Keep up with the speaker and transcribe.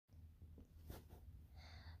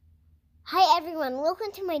Hi everyone, welcome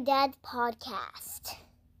to my dad's podcast.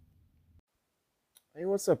 Hey,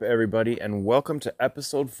 what's up, everybody, and welcome to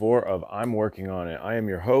episode 4 of I'm Working on It. I am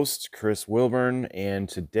your host, Chris Wilburn, and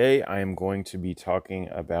today I am going to be talking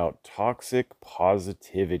about toxic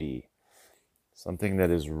positivity, something that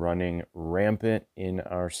is running rampant in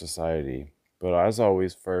our society. But as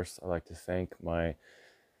always, first, I'd like to thank my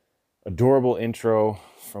adorable intro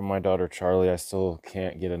from my daughter Charlie. I still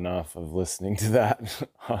can't get enough of listening to that.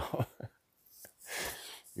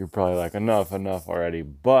 You're probably like, enough already.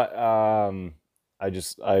 But I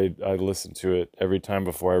listen to it every time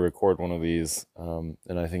before I record one of these, and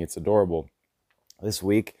I think it's adorable. This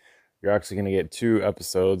week, you're actually going to get 2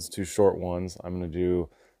 episodes, 2 short ones. I'm going to do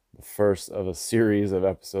the first of a series of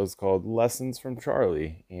episodes called Lessons from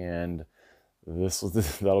Charlie, and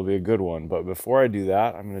that'll be a good one. But before I do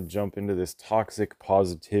that, I'm going to jump into this toxic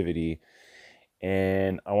positivity.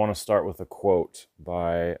 And I want to start with a quote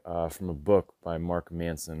from a book by Mark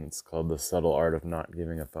Manson. It's called The Subtle Art of Not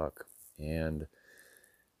Giving a Fuck. And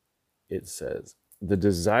it says, "The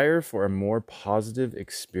desire for a more positive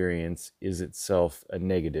experience is itself a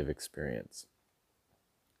negative experience.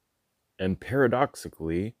 And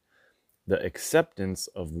paradoxically, the acceptance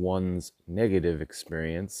of one's negative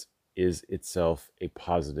experience is itself a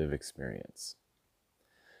positive experience."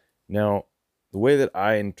 Now, the way that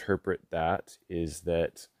I interpret that is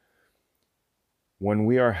that when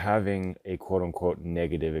we are having a quote-unquote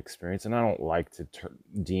negative experience, and I don't like to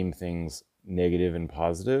deem things negative and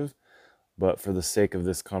positive, but for the sake of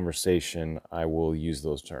this conversation, I will use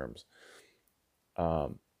those terms.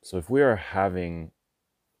 So if we are having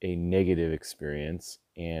a negative experience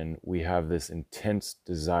and we have this intense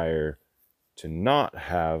desire to not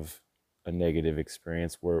have a negative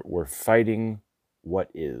experience, we're fighting what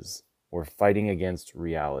is. We're fighting against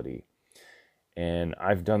reality. And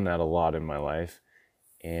I've done that a lot in my life.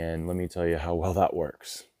 And let me tell you how well that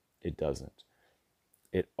works. It doesn't.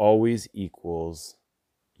 It always equals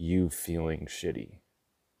you feeling shitty.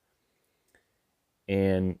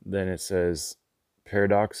 And then it says,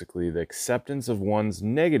 paradoxically, the acceptance of one's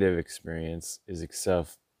negative experience is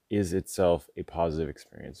itself a positive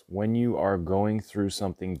experience. When you are going through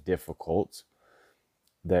something difficult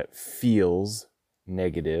that feels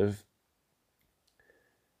negative,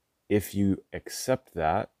 if you accept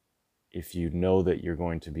that, if you know that you're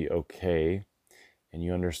going to be okay, and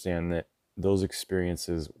you understand that those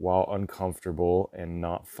experiences, while uncomfortable and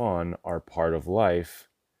not fun, are part of life,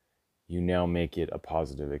 you now make it a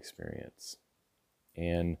positive experience.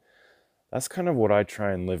 And that's kind of what I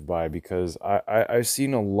try and live by, because I've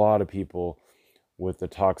seen a lot of people with the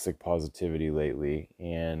toxic positivity lately,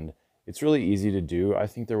 and it's really easy to do. I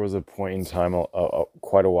think there was a point in time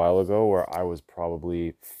quite a while ago where I was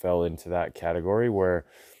probably fell into that category where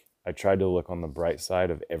I tried to look on the bright side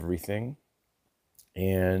of everything.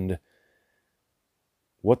 And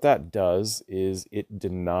what that does is it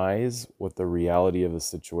denies what the reality of the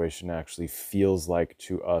situation actually feels like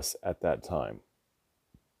to us at that time.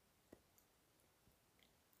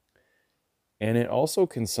 And it also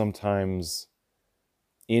can sometimes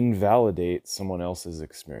invalidate someone else's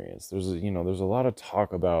experience. There's a lot of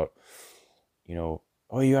talk about, oh,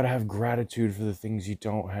 you got to have gratitude for the things you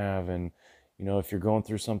don't have. And, if you're going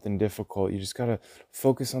through something difficult, you just got to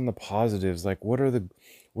focus on the positives. Like, what are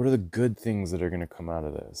the good things that are going to come out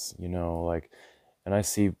of this? And I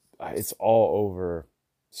see it's all over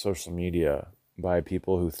social media by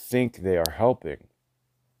people who think they are helping.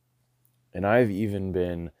 And I've even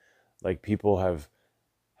been, like, people have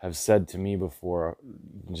said to me before,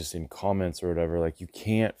 just in comments or whatever, like, you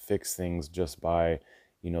can't fix things just by,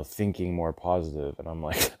 thinking more positive. And I'm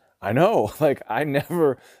like, I know, like, I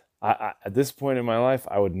at this point in my life,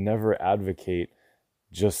 I would never advocate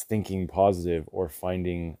just thinking positive or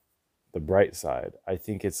finding the bright side. I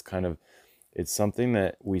think it's something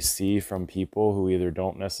that we see from people who either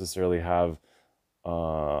don't necessarily have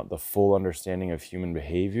the full understanding of human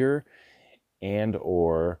behavior, and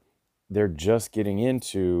or they're just getting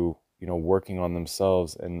into, working on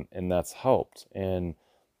themselves, and that's helped. And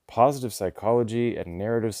positive psychology and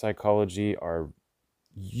narrative psychology are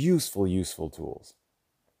useful tools.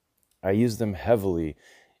 I use them heavily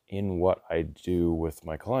in what I do with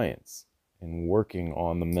my clients in working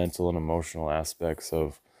on the mental and emotional aspects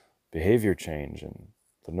of behavior change and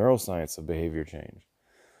the neuroscience of behavior change.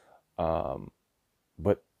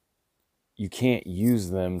 But you can't use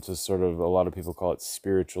them to sort of, a lot of people call it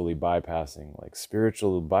spiritually bypassing, like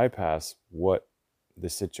spiritually bypass what the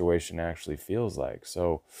situation actually feels like.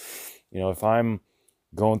 So, if I'm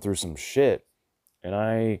going through some shit and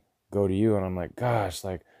I go to you and I'm like, gosh,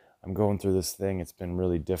 like, I'm going through this thing, it's been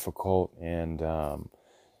really difficult, and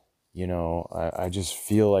I just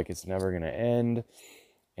feel like it's never going to end,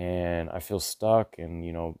 and I feel stuck, and,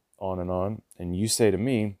 on and on. And you say to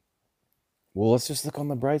me, well, let's just look on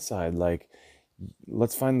the bright side. Like,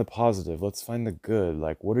 let's find the positive. Let's find the good.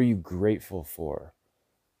 Like, what are you grateful for?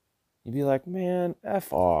 You'd be like, man,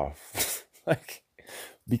 F off. Like,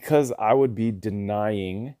 because I would be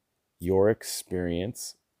denying your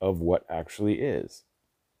experience of what actually is.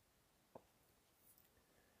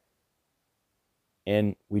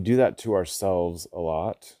 And we do that to ourselves a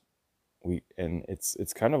lot. And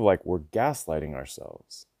it's kind of like we're gaslighting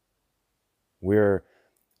ourselves. We're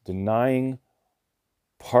denying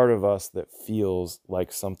part of us that feels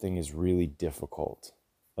like something is really difficult,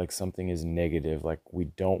 like something is negative, like we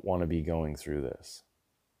don't want to be going through this.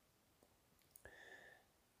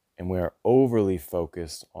 And we are overly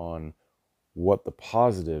focused on what the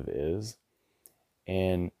positive is.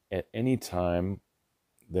 And at any time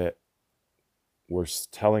that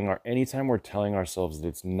anytime we're telling ourselves that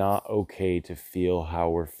it's not okay to feel how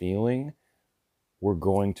we're feeling, we're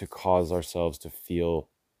going to cause ourselves to feel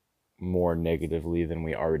more negatively than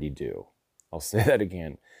we already do. I'll say that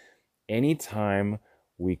again. Anytime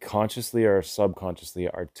we consciously or subconsciously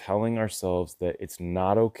are telling ourselves that it's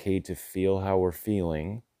not okay to feel how we're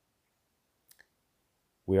feeling,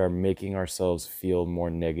 we are making ourselves feel more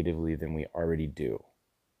negatively than we already do.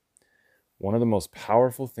 One of the most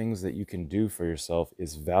powerful things that you can do for yourself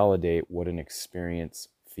is validate what an experience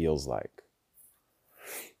feels like.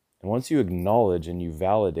 And once you acknowledge and you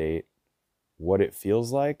validate what it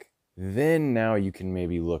feels like, then now you can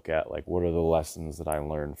maybe look at, like, what are the lessons that I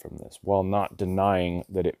learned from this, while not denying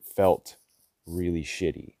that it felt really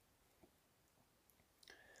shitty.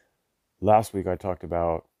 Last week I talked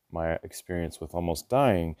about my experience with almost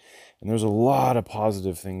dying, and there's a lot of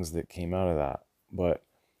positive things that came out of that. But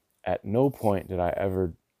at no point did I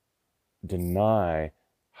ever deny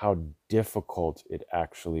how difficult it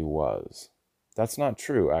actually was. That's not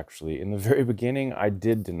true, actually. In the very beginning, I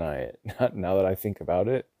did deny it. Now that I think about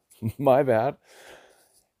it, my bad.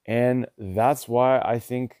 And that's why I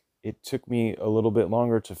think it took me a little bit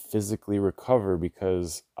longer to physically recover,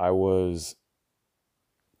 because I was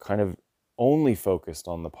kind of only focused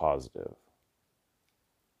on the positive.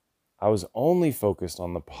 I was only focused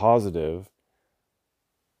on the positive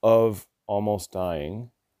of almost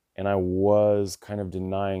dying, and I was kind of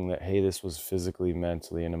denying that, hey, this was physically,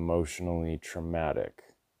 mentally, and emotionally traumatic.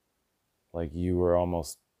 Like, you were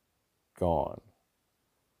almost gone.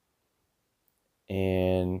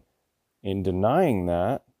 And in denying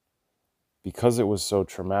that, because it was so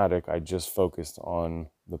traumatic, I just focused on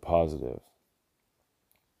the positive.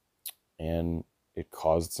 And it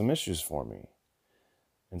caused some issues for me.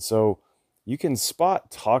 And so you can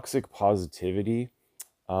spot toxic positivity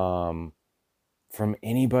from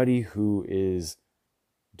anybody who is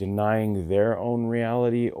denying their own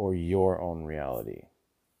reality or your own reality.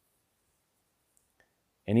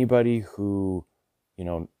 Anybody who,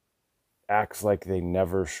 acts like they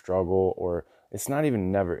never struggle, or it's not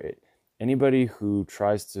even never. Anybody who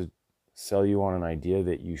tries to sell you on an idea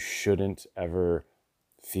that you shouldn't ever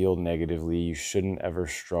feel negatively, you shouldn't ever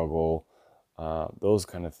struggle, those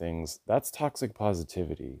kind of things, that's toxic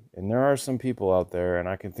positivity. And there are some people out there, and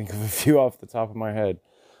I can think of a few off the top of my head,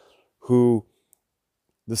 who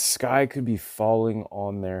the sky could be falling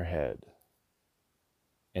on their head,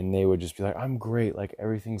 and they would just be like, I'm great, like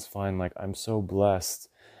everything's fine, like I'm so blessed,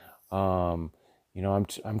 I'm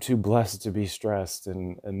too blessed to be stressed,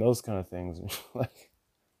 and those kind of things. Like,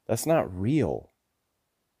 that's not real.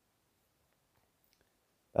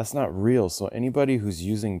 That's not real. So anybody who's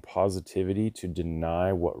using positivity to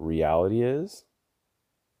deny what reality is,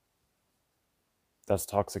 that's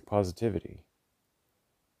toxic positivity.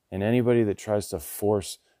 And anybody that tries to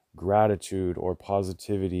force gratitude or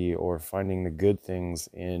positivity or finding the good things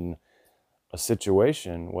in a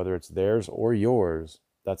situation, whether it's theirs or yours,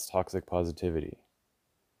 that's toxic positivity.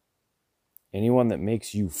 Anyone that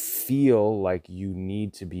makes you feel like you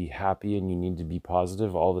need to be happy and you need to be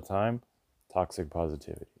positive all the time, toxic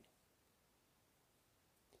positivity.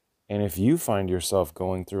 And if you find yourself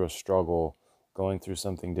going through a struggle, going through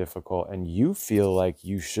something difficult, and you feel like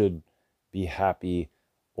you should be happy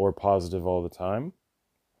or positive all the time,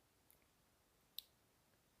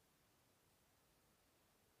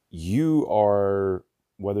 you are,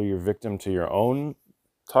 whether you're victim to your own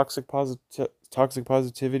toxic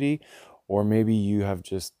positivity, or maybe you have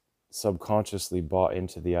just subconsciously bought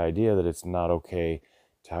into the idea that it's not okay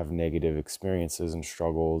to have negative experiences and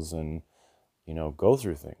struggles and, go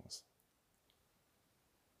through things.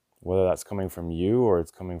 Whether that's coming from you or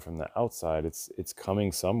it's coming from the outside, it's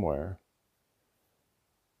coming somewhere.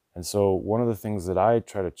 And so one of the things that I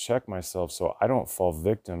try to check myself so I don't fall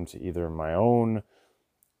victim to either my own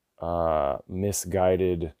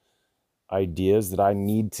misguided ideas that I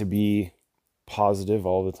need to be positive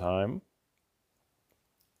all the time,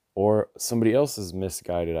 or somebody else's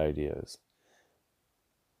misguided ideas.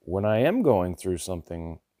 When I am going through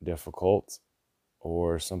something difficult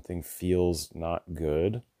or something feels not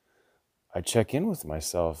good, I check in with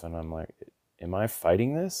myself and I'm like, am I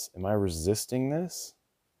fighting this? Am I resisting this?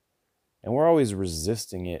 And we're always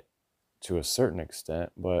resisting it to a certain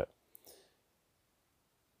extent, but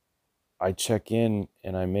I check in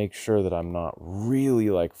and I make sure that I'm not really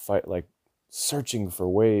like searching for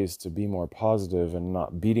ways to be more positive and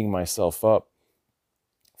not beating myself up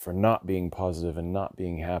for not being positive and not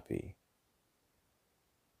being happy.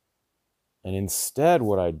 And instead,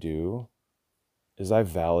 what I do is I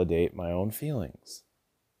validate my own feelings.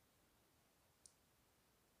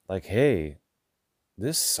 Like, hey,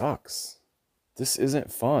 this sucks. This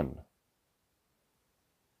isn't fun.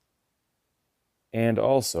 And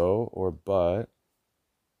also, but,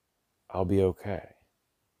 I'll be okay.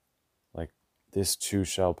 Like, this too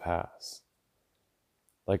shall pass.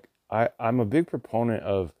 Like, I'm a big proponent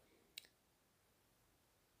of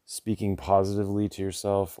speaking positively to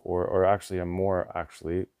yourself, or actually,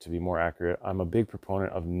 to be more accurate, I'm a big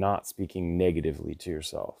proponent of not speaking negatively to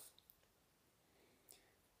yourself.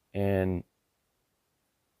 And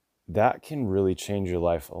that can really change your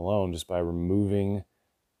life alone just by removing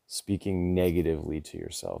speaking negatively to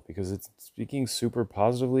yourself, because it's speaking super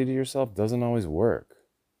positively to yourself doesn't always work.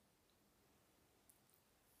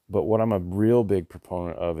 But what I'm a real big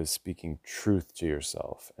proponent of is speaking truth to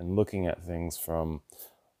yourself and looking at things from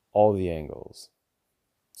all the angles.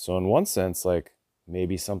 So in one sense, like,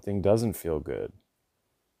 maybe something doesn't feel good.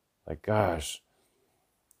 Like, gosh,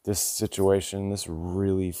 this situation, this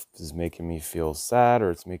really is making me feel sad,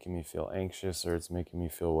 or it's making me feel anxious, or it's making me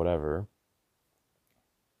feel whatever.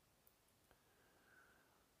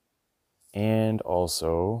 And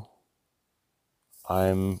also,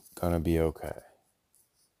 I'm gonna be okay.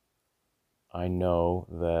 I know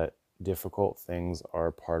that difficult things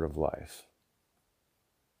are part of life.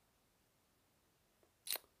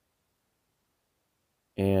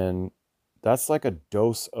 And that's like a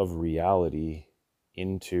dose of reality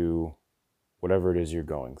into whatever it is you're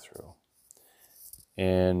going through.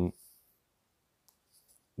 And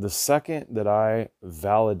the second that I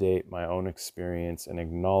validate my own experience and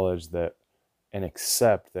acknowledge that and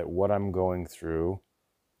accept that what I'm going through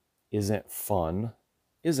isn't fun,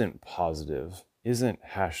 isn't positive, isn't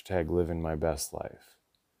 #living my best life,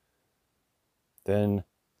 then,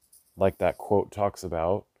 like that quote talks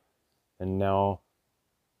about, and now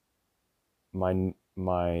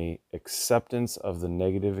my acceptance of the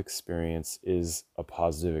negative experience is a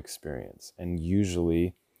positive experience, and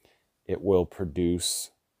usually it will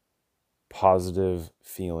produce positive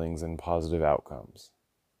feelings and positive outcomes,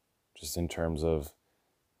 just in terms of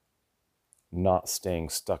not staying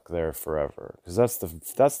stuck there forever. Because that's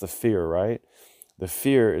the fear, right? The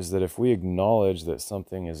fear is that if we acknowledge that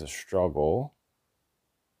something is a struggle,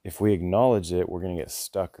 if we acknowledge it, we're going to get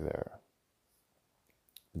stuck there.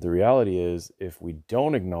 The reality is, if we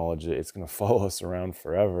don't acknowledge it, it's going to follow us around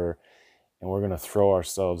forever, and we're going to throw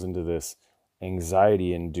ourselves into this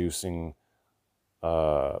anxiety-inducing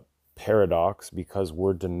paradox, because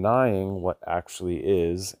we're denying what actually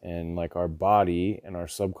is, and like our body and our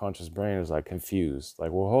subconscious brain is like confused.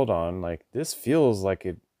 Like, well, hold on, like, this feels like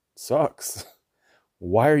it sucks.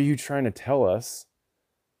 Why are you trying to tell us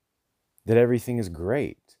that everything is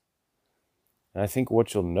great? And I think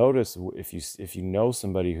what you'll notice if you know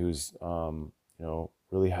somebody who's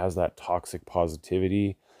really has that toxic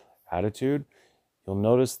positivity attitude, you'll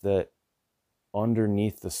notice that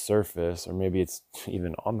underneath the surface, or maybe it's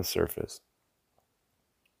even on the surface,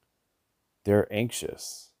 they're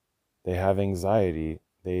anxious. They have anxiety.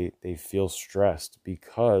 They feel stressed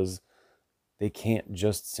because they can't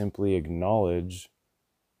just simply acknowledge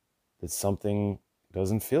that something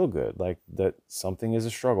doesn't feel good, like that something is a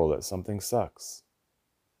struggle, that something sucks.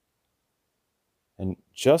 And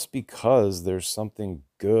just because there's something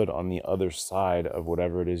good on the other side of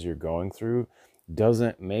whatever it is you're going through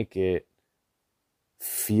doesn't make it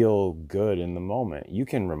feel good in the moment. You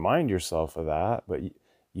can remind yourself of that, but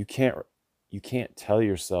you can't tell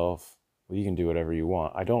yourself, well, you can do whatever you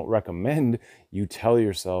want. I don't recommend you tell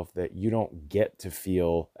yourself that you don't get to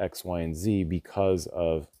feel X, Y, and Z because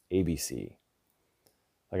of ABC.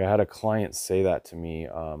 Like, I had a client say that to me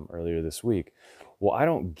earlier this week. Well, I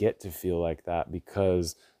don't get to feel like that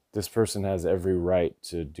because this person has every right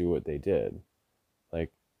to do what they did.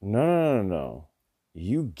 Like, no.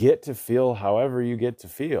 you get to feel however you get to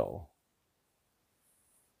feel.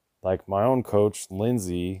 Like my own coach,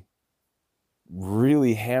 Lindsay,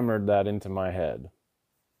 really hammered that into my head.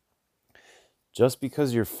 Just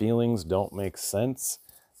because your feelings don't make sense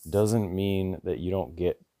doesn't mean that you don't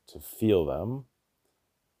get to feel them.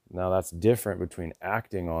 Now, that's different between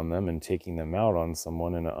acting on them and taking them out on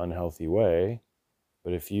someone in an unhealthy way.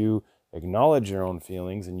 But if you acknowledge your own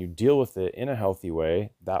feelings and you deal with it in a healthy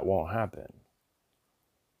way, that won't happen.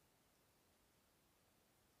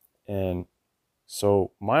 And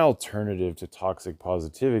so my alternative to toxic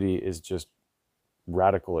positivity is just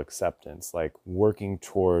radical acceptance, like working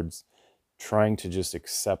towards trying to just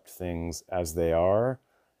accept things as they are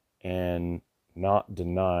and not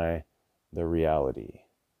deny the reality.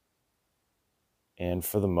 And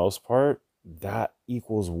for the most part, that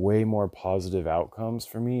equals way more positive outcomes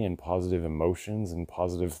for me and positive emotions and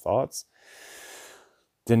positive thoughts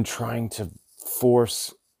than trying to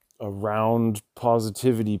force a round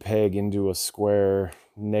positivity peg into a square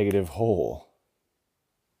negative hole.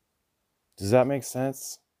 Does that make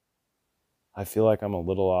sense? I feel like I'm a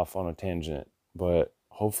little off on a tangent, but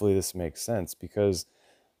hopefully this makes sense, because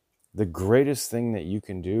the greatest thing that you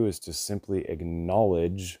can do is to simply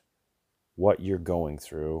acknowledge what you're going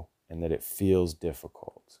through and that it feels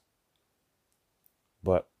difficult.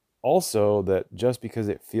 But also that just because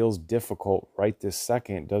it feels difficult right this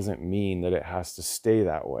second doesn't mean that it has to stay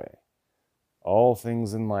that way. All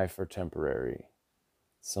things in life are temporary.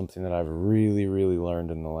 Something that I've really, really learned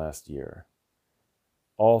in the last year.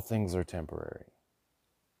 All things are temporary.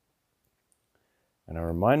 And I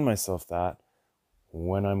remind myself that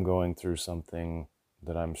when I'm going through something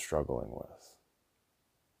that I'm struggling with.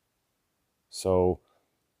 So,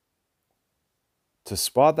 to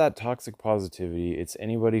spot that toxic positivity, it's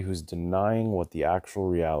anybody who's denying what the actual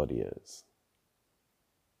reality is.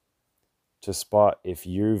 To spot if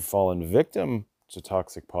you've fallen victim to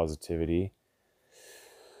toxic positivity,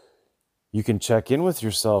 you can check in with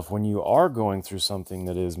yourself when you are going through something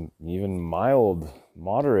that is even mild,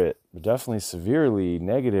 moderate, but definitely severely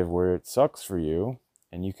negative where it sucks for you.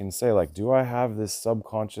 And you can say, like, do I have this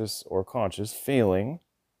subconscious or conscious feeling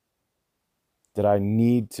that I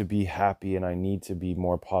need to be happy and I need to be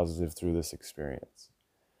more positive through this experience?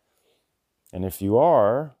 And if you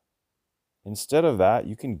are, instead of that,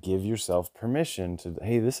 you can give yourself permission to,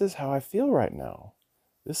 hey, this is how I feel right now.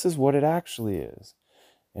 This is what it actually is.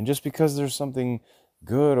 And just because there's something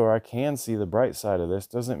good or I can see the bright side of this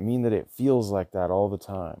doesn't mean that it feels like that all the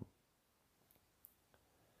time.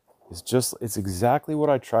 It's exactly what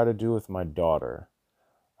I try to do with my daughter.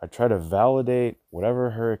 I try to validate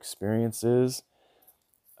whatever her experience is,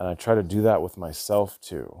 and I try to do that with myself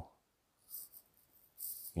too.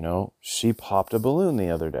 You know, she popped a balloon the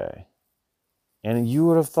other day, and you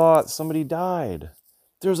would have thought somebody died.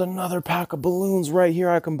 There's another pack of balloons right here.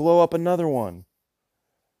 I can blow up another one.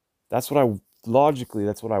 That's what I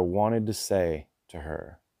wanted to say to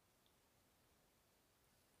her.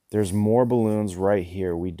 There's more balloons right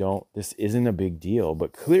here. This isn't a big deal,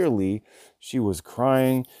 but clearly she was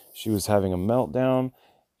crying. She was having a meltdown,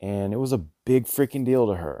 and it was a big freaking deal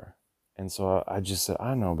to her. And so I just said,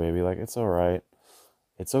 I know, baby, like, it's all right.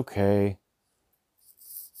 It's okay.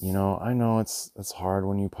 You know, I know it's hard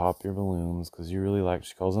when you pop your balloons because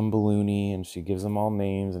she calls them Balloony, and she gives them all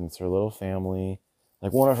names, and it's her little family.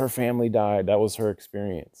 Like, one of her family died. That was her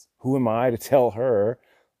experience. Who am I to tell her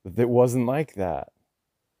that it wasn't like that?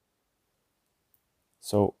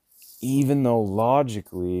 So even though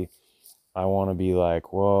logically I want to be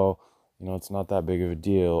like, well, you know, it's not that big of a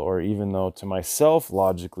deal, or even though to myself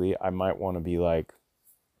logically I might want to be like,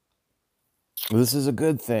 this is a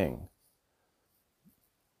good thing.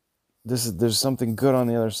 There's something good on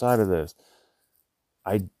the other side of this.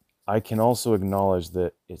 I can also acknowledge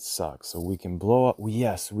that it sucks. So we can blow up.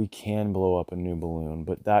 Yes, we can blow up a new balloon,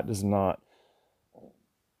 but that does not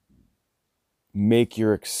make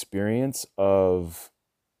your experience of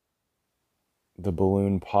the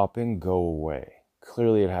balloon popping go away.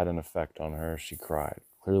 Clearly it had an effect on her. She cried.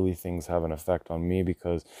 Clearly things have an effect on me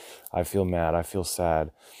because I feel mad. I feel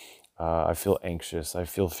sad. I feel anxious. I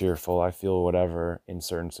feel fearful. I feel whatever in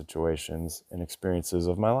certain situations and experiences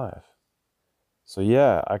of my life. So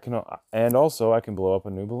yeah, I can blow up a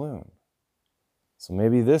new balloon. So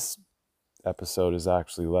maybe this episode is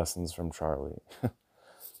actually lessons from Charlie.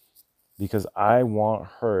 Because I want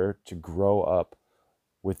her to grow up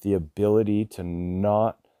with the ability to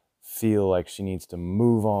not feel like she needs to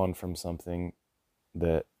move on from something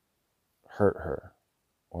that hurt her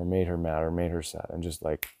or made her mad or made her sad, and just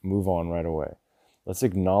like move on right away. Let's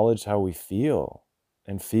acknowledge how we feel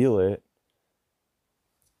and feel it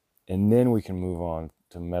And then we can move on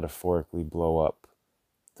to metaphorically blow up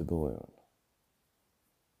the balloon.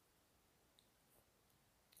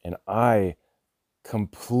 And I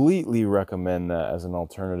completely recommend that as an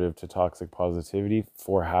alternative to toxic positivity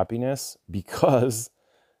for happiness, because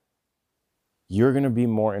you're going to be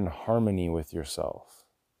more in harmony with yourself,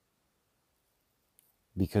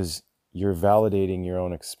 because you're validating your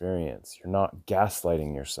own experience. You're not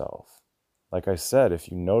gaslighting yourself. Like I said, if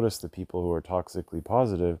you notice the people who are toxically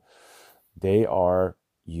positive, they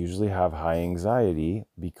usually have high anxiety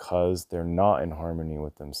because they're not in harmony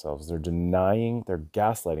with themselves. They're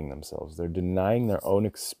gaslighting themselves. They're denying their own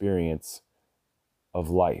experience of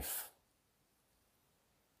life.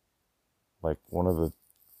 Like, one of the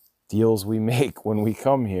deals we make when we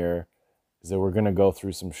come here is that we're going to go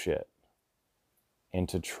through some shit. And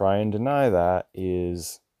to try and deny that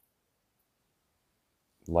is,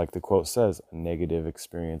 like the quote says, a negative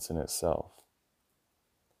experience in itself.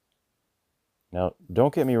 Now,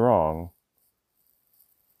 don't get me wrong.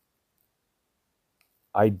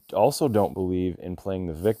 I also don't believe in playing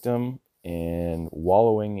the victim and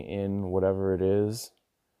wallowing in whatever it is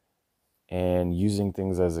and using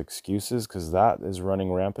things as excuses, because that is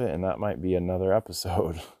running rampant, and that might be another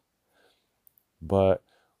episode. But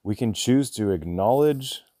we can choose to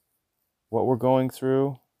acknowledge what we're going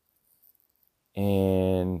through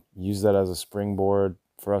and use that as a springboard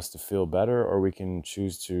for us to feel better, or we can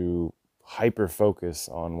choose to hyper focus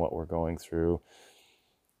on what we're going through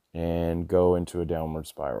and go into a downward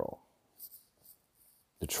spiral.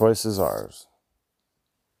 The choice is ours.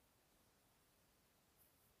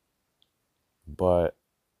 But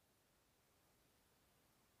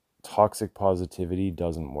toxic positivity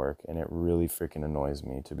doesn't work, and it really freaking annoys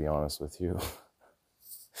me, to be honest with you.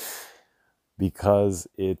 Because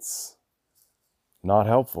it's not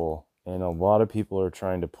helpful, and a lot of people are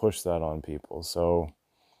trying to push that on people. So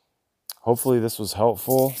hopefully this was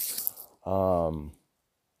helpful.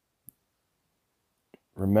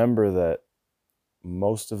 Remember that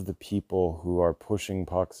most of the people who are pushing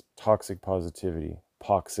toxic positivity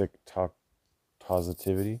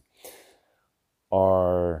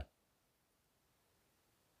are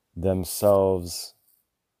themselves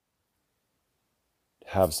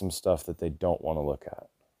have some stuff that they don't want to look at.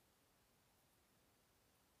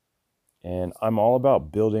 And I'm all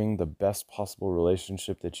about building the best possible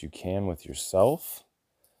relationship that you can with yourself,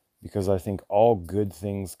 because I think all good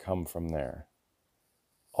things come from there.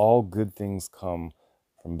 All good things come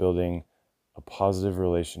from building a positive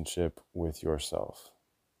relationship with yourself.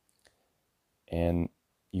 And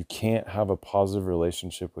you can't have a positive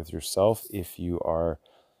relationship with yourself if you are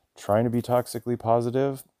trying to be toxically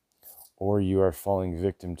positive, or you are falling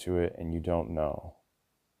victim to it and you don't know.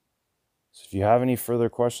 So if you have any further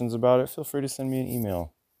questions about it, feel free to send me an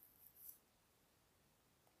email.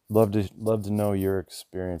 Love to know your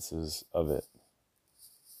experiences of it.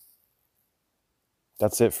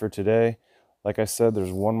 That's it for today. Like I said,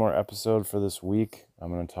 there's one more episode for this week.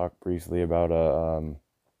 I'm going to talk briefly about a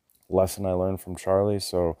lesson I learned from Charlie.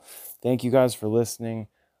 So thank you guys for listening.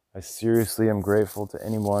 I seriously am grateful to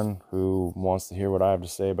anyone who wants to hear what I have to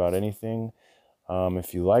say about anything.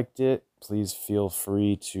 If you liked it, please feel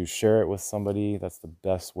free to share it with somebody. That's the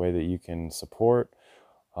best way that you can support,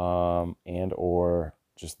 and or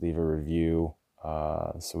just leave a review,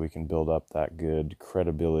 so we can build up that good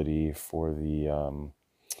credibility for the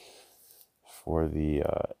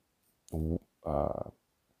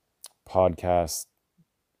podcast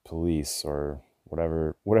police, or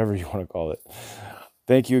whatever you want to call it.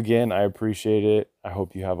 Thank you again. I appreciate it. I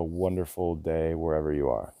hope you have a wonderful day wherever you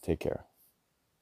are. Take care.